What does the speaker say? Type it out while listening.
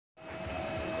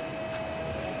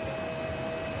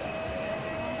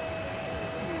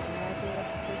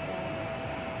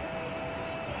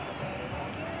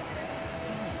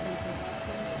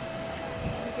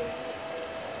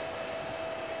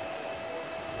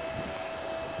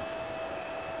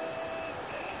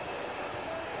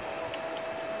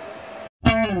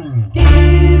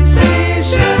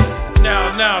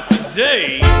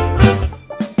today.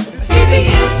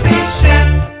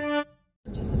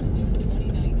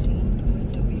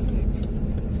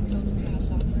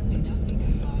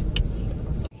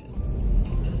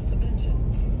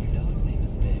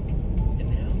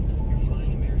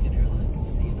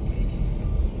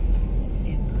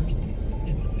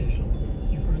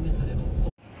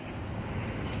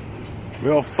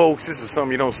 Well, folks, this is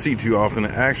something you don't see too often, the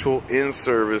actual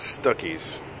in-service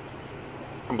Stuckies.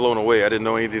 I'm blown away. I didn't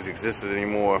know any of these existed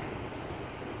anymore.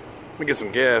 Let me get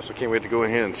some gas. I can't wait to go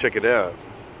ahead and check it out.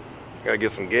 Gotta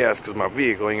get some gas because my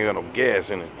vehicle ain't got no gas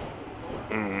in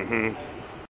it.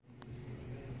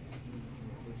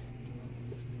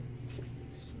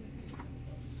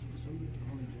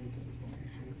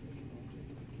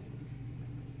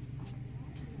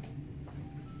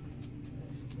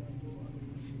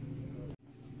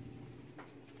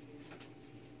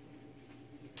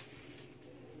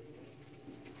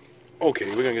 Okay,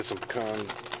 we're gonna get some pecan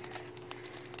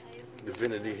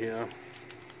divinity here.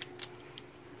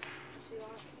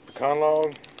 Pecan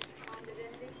log?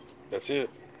 That's it.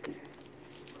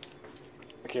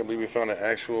 I can't believe we found an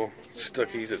actual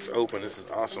Stuckies. It's open. This is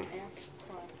awesome.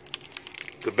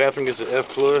 The bathroom gets an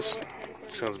F+.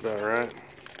 Sounds about right.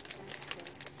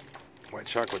 White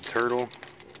chocolate turtle.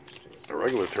 A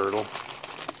regular turtle.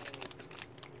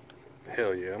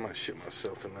 Hell yeah, I might shit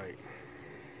myself tonight.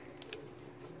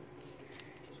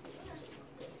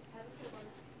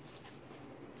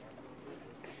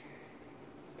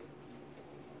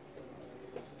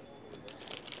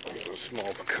 A small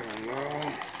pecan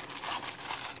log.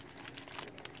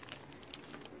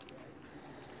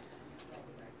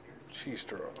 Cheese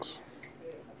straws.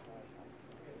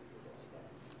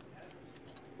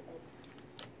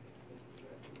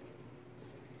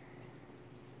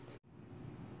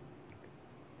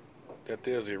 That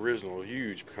there's the original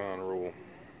huge pecan roll.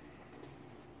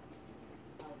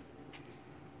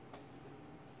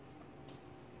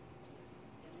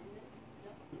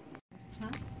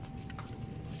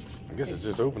 I guess it's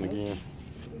just open again.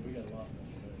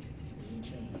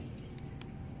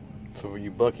 So for you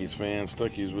Buc-ee's fans,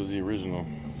 Stucky's was the original.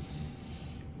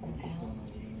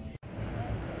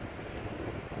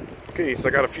 Okay, so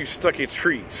I got a few Stucky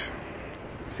treats.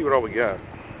 Let's see what all we got.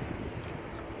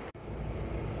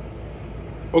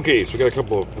 Okay, so we got a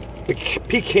couple of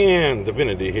pecan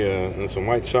divinity here, and some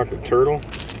white chocolate turtle,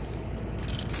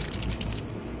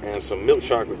 and some milk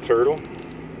chocolate turtle.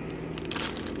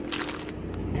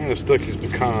 And a Stucky's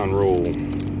pecan roll.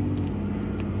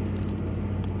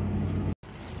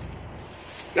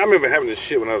 Now, I remember having this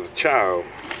shit when I was a child.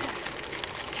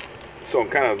 So I'm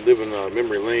kind of living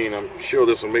memory lane. I'm sure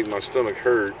this will make my stomach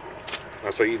hurt. I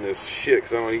start eating this shit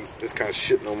because I don't eat this kind of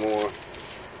shit no more.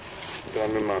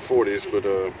 I'm in my 40s, but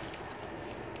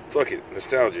fuck it,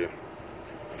 nostalgia.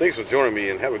 Thanks for joining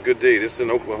me and have a good day. This is in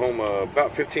Oklahoma,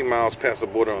 about 15 miles past the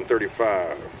border on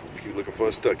 35. If you're looking for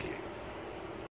a Stucky.